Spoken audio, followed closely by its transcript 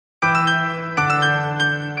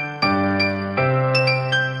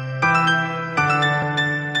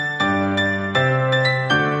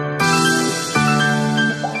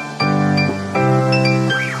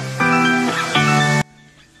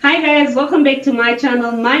Welcome back to my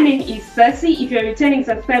channel. My name is Sassy. If you're a returning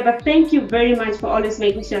subscriber, thank you very much for always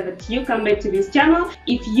making sure that you come back to this channel.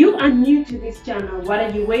 If you are new to this channel, what are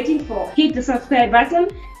you waiting for? Hit the subscribe button,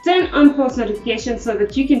 turn on post notifications so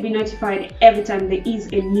that you can be notified every time there is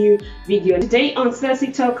a new video. Today on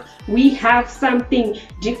Sassy Talk, we have something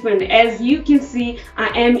different. As you can see, I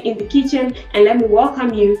am in the kitchen, and let me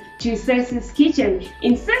welcome you to Sassy's kitchen.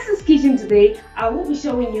 In Sassy's kitchen today, I will be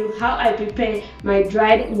showing you how I prepare my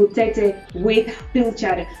dried mutete with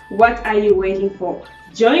pilchard. What are you waiting for?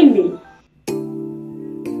 Join me.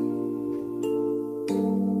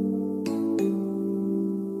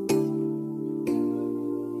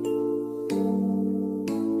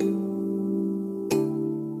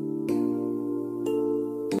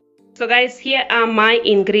 So guys, here are my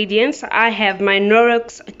ingredients. I have my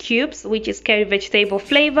Norrox cubes, which is curry vegetable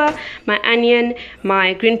flavor, my onion,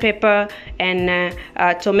 my green pepper, and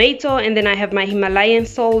tomato, and then I have my Himalayan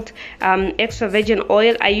salt, extra virgin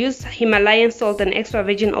oil. I use Himalayan salt and extra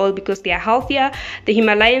virgin oil because they are healthier. The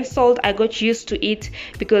Himalayan salt, I got used to it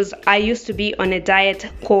because I used to be on a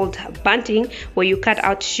diet called bunting, where you cut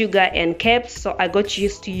out sugar and carbs, so I got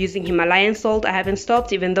used to using Himalayan salt. I haven't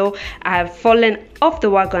stopped, even though I have fallen off the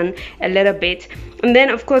wagon a little bit. And then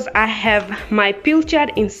of course I have my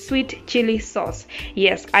pilchard in sweet chili sauce.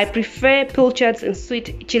 Yes, I prefer pilchards in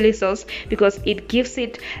sweet chili sauce because it gives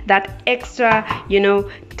it that extra,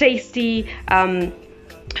 tasty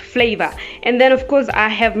flavor. And then of course I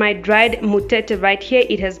have my dried mutete right here.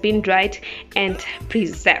 It has been dried and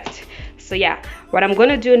preserved. So yeah, what I'm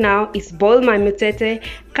gonna do now is boil my mutete,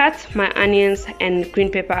 cut my onions and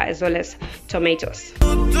green pepper as well as tomatoes.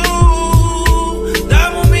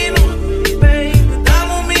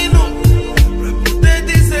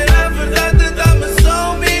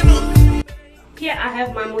 Here I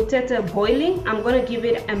have my mutete boiling. I'm gonna give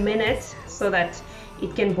it a minute so that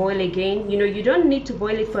it can boil again. You don't need to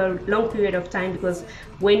boil it for a long period of time, because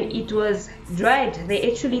when it was dried,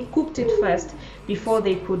 they actually cooked it first before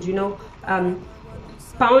they could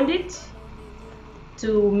pound it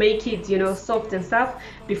to make it soft and stuff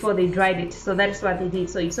before they dried it. So that is what they did.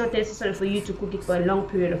 So it's not necessary for you to cook it for a long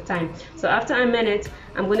period of time. So after a minute,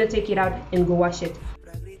 I'm going to take it out and go wash it.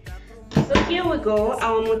 So here we go,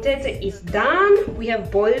 our mutete is done. We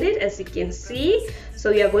have boiled it, as you can see.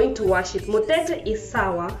 So we are going to wash it. Mutete is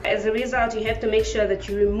sour. As a result, you have to make sure that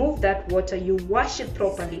you remove that water, you wash it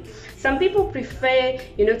properly. Some people prefer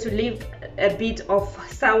to leave a bit of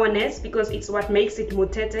sourness because it's what makes it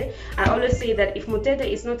mutete. I always say that if mutete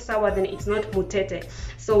is not sour, then it's not mutete.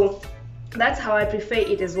 So that's how I prefer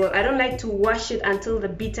it as well. I don't like to wash it until the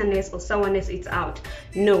bitterness or sourness is out.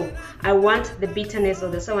 No, I want the bitterness or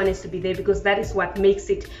the sourness to be there, because that is what makes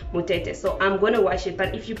it mutete. So I'm going to wash it.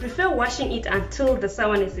 But if you prefer washing it until the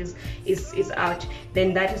sourness is out,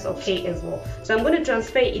 then that is okay as well. So I'm going to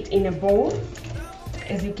transfer it in a bowl.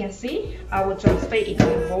 As you can see, I will transfer it in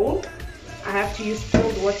a bowl. I have to use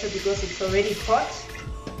cold water because it's already hot.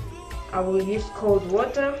 I will use cold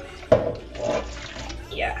water.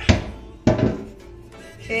 Yeah.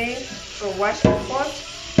 Okay, so wash the pot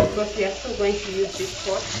because we are still going to use this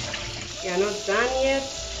pot. We are not done yet.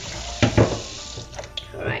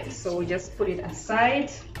 Alright, so we just put it aside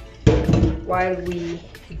while we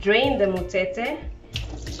drain the mutete.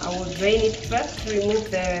 I will drain it first to remove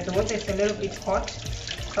the water. Is a little bit hot,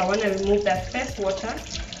 so I want to remove that first water.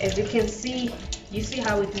 As you can see, you see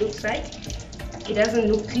how it looks like? It doesn't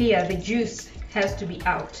look clear. The juice has to be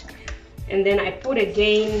out. And then I put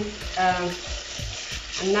again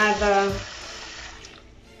another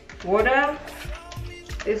water.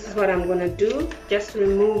 This is what I'm gonna do, just to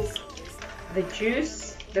remove the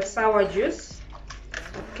juice, the sour juice.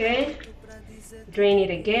 Okay, drain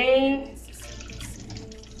it again.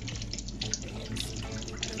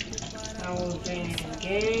 I will drain it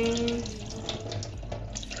again,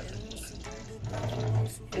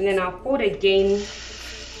 and then I'll put again.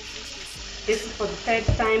 This is for the third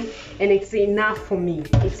time, and it's enough for me.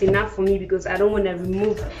 It's enough for me because I don't want to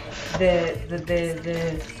remove the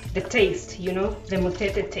taste, the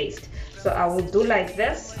mutete taste. So I will do like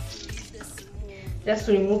this, just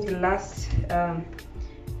to remove the last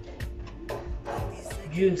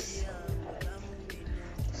juice.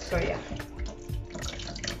 So yeah.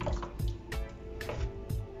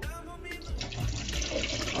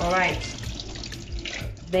 All right.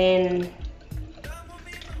 Then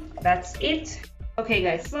that's it. Okay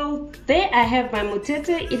guys, so there I have my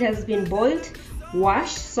mutete. It has been boiled,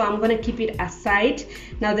 washed, so I'm going to keep it aside.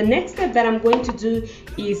 Now the next step that I'm going to do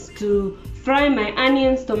is to fry my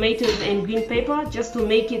onions, tomatoes and green pepper, just to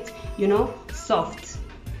make it soft.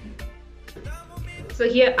 So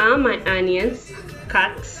here are my onions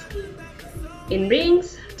cut. in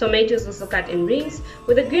rings. Tomatoes also cut in rings.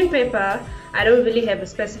 With the green pepper, I don't really have a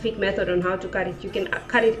specific method on how to cut it. You can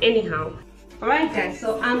cut it anyhow. Alright guys,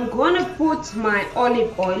 so I'm gonna put my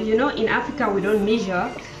olive oil. You know, in Africa we don't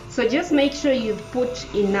measure, so just make sure you put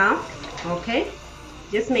enough. Okay,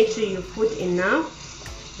 just make sure you put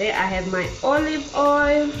enough. There I have my olive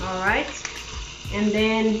oil. Alright, and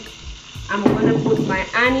then I'm gonna put my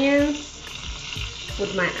onions.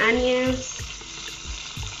 Put my onions.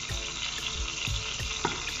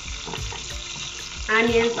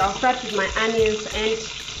 I'll start with my onions and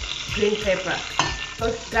green pepper.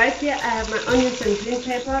 So guys, here I have my onions and green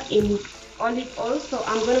pepper in olive oil. So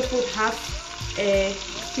I'm gonna put half a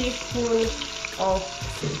teaspoon of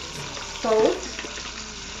salt.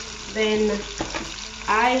 Then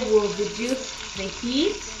I will reduce the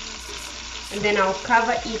heat, and then I'll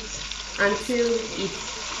cover it until it's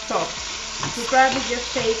soft. It will probably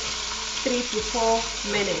just take 3 to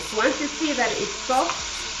 4 minutes. Once you see that it's soft,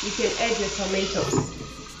 you can add your tomatoes.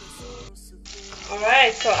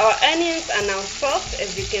 Alright, so our onions are now soft.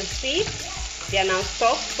 As you can see, they are now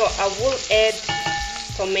soft, so I will add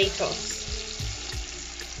tomatoes.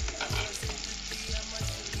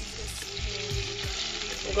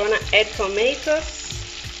 I'm gonna add tomatoes,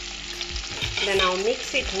 then I'll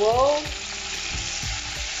mix it well.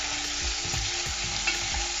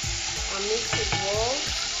 I'll mix it well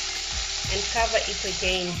and cover it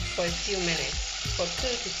again for a few minutes, for 2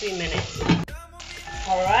 to 3 minutes.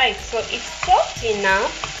 Alright, so it's soft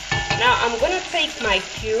enough. Now I'm gonna take my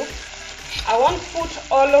cube. I won't put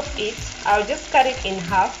all of it, I'll just cut it in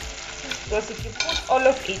half, because if you put all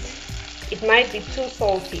of it, it might be too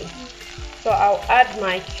salty. So I'll add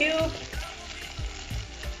my cube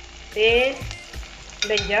there,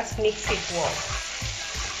 then just mix it well.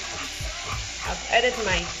 I've added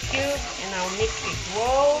my cube and I'll mix it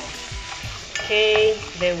well. Okay,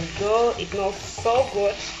 there we go. It smells so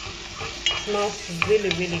good. It smells really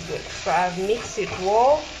good. So I've mixed it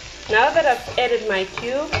well. Now that I've added my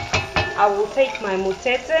cube, I will take my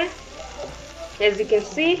mutete. As you can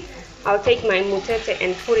see, I'll take my mutete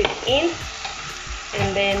and put it in,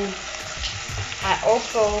 and then I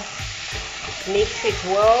also mix it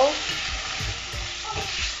well.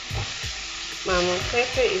 My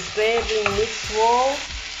mutete is there being mixed well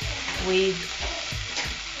with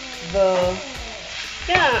the,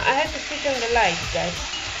 I had to switch on the light, guys.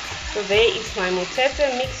 So there is my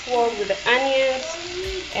mutete mixed well with the onions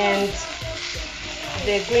and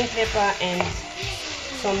the green pepper and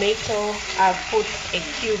tomato. I've put a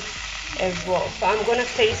cube as well. So I'm gonna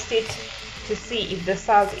taste it to see if the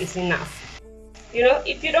salt is enough. You know,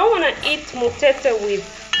 if you don't want to eat mutete with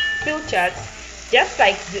pilchard, just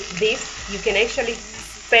like this, you can actually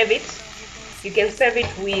serve it. You can serve it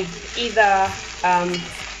with either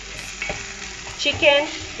chicken.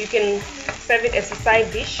 You can serve it as a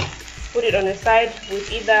side dish. Put it on the side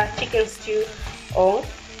with either chicken stew or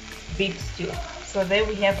beef stew. So there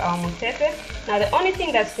we have our mutete. Now the only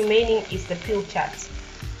thing that's remaining is the pilchard.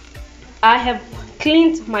 I have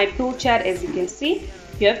cleaned my pilchard, as you can see.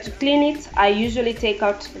 You have to clean it. I usually take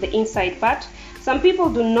out the inside part. Some people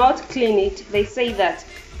do not clean it. They say that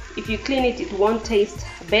if you clean it, it won't taste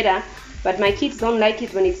better. But my kids don't like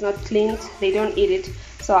it when it's not cleaned. They don't eat it.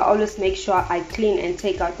 So I always make sure I clean and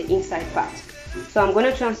take out the inside part. So I'm going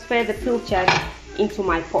to transfer the pilchard into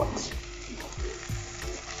my pot.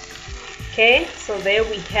 Okay, so there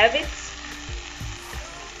we have it.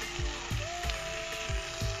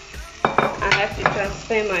 I have to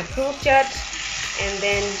transfer my pilchard, and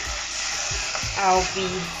then I'll be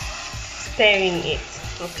stirring it.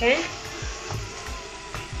 Okay,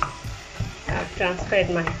 I've transferred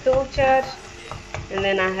my pilchard, and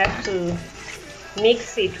then I have to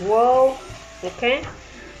mix it well. Okay,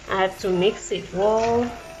 I have to mix it well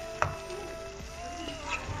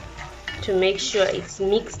to make sure it's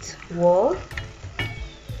mixed well.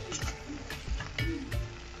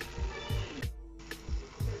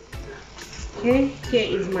 Okay,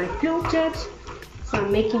 here is my pilchard. So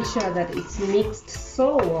I'm making sure that it's mixed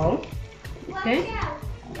so well. Okay,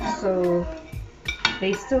 so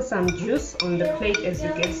there's still some juice on the plate, as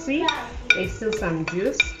you can see. There's still some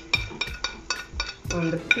juice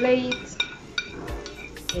on the plate.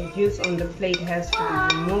 The juice on the plate has to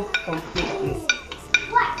be removed completely.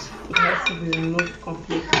 It has to be removed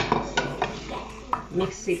completely.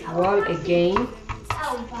 Mix it well again.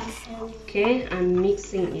 Okay, I'm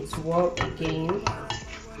mixing it well again.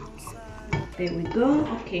 There we go.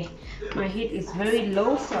 Okay, my heat is very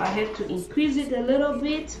low, so I have to increase it a little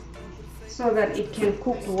bit so that it can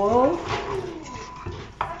cook well.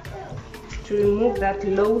 To remove that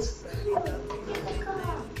low,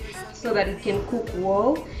 so that it can cook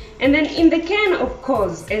well. And then in the can, of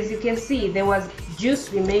course, as you can see, there was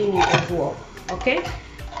juice remaining as well. Okay,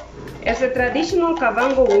 as a traditional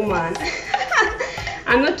Kavango woman,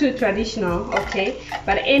 I'm not too traditional, okay,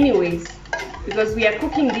 but anyways, because we are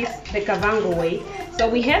cooking this the Kavango way, so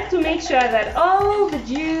we have to make sure that all the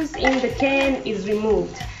juice in the can is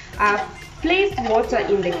removed. I've placed water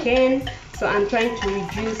in the can, so I'm trying to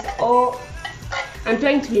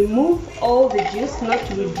remove all the juice, not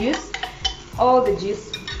to reduce all the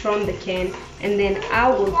juice from the can, and then I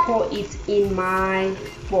will pour it in my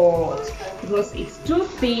pot because it's too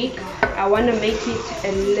thick. I want to make it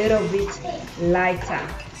a little bit lighter.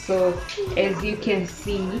 So as you can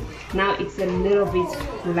see, now it's a little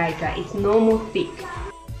bit lighter. It's normal thick.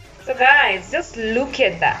 So guys, just look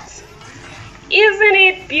at that. Isn't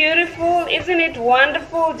it beautiful? Isn't it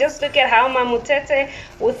wonderful? Just look at how my mutete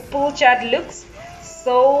with pilchard looks.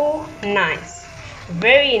 So nice,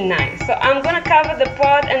 very nice. So I'm gonna cover the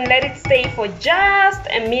pot and let it stay for just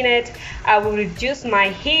a minute. I will reduce my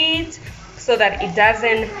heat so that it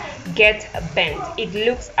doesn't get bent. It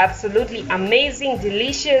looks absolutely amazing,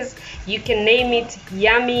 delicious. You can name it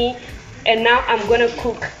yummy. And now I'm gonna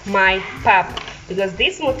cook my pap, because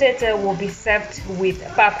this mutete will be served with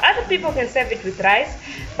pap. Other people can serve it with rice,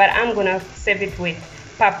 but I'm gonna serve it with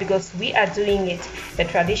pap because we are doing it the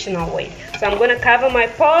traditional way. So I'm gonna cover my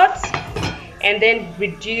pot and then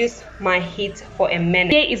reduce my heat for a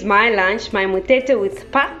minute. Here is my lunch, my mutete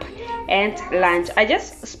with pap and lunch. I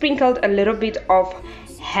just sprinkled a little bit of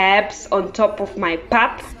herbs on top of my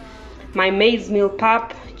pap, my maize meal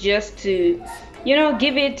pap, just to, you know,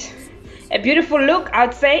 give it a beautiful look,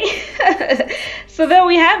 I'd say. So there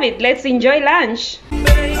we have it. Let's enjoy lunch.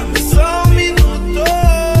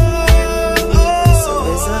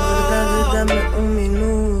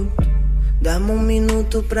 Dá-me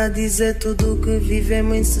minuto pra dizer tudo que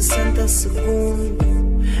vivemos em 60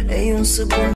 segundos. Em segundo.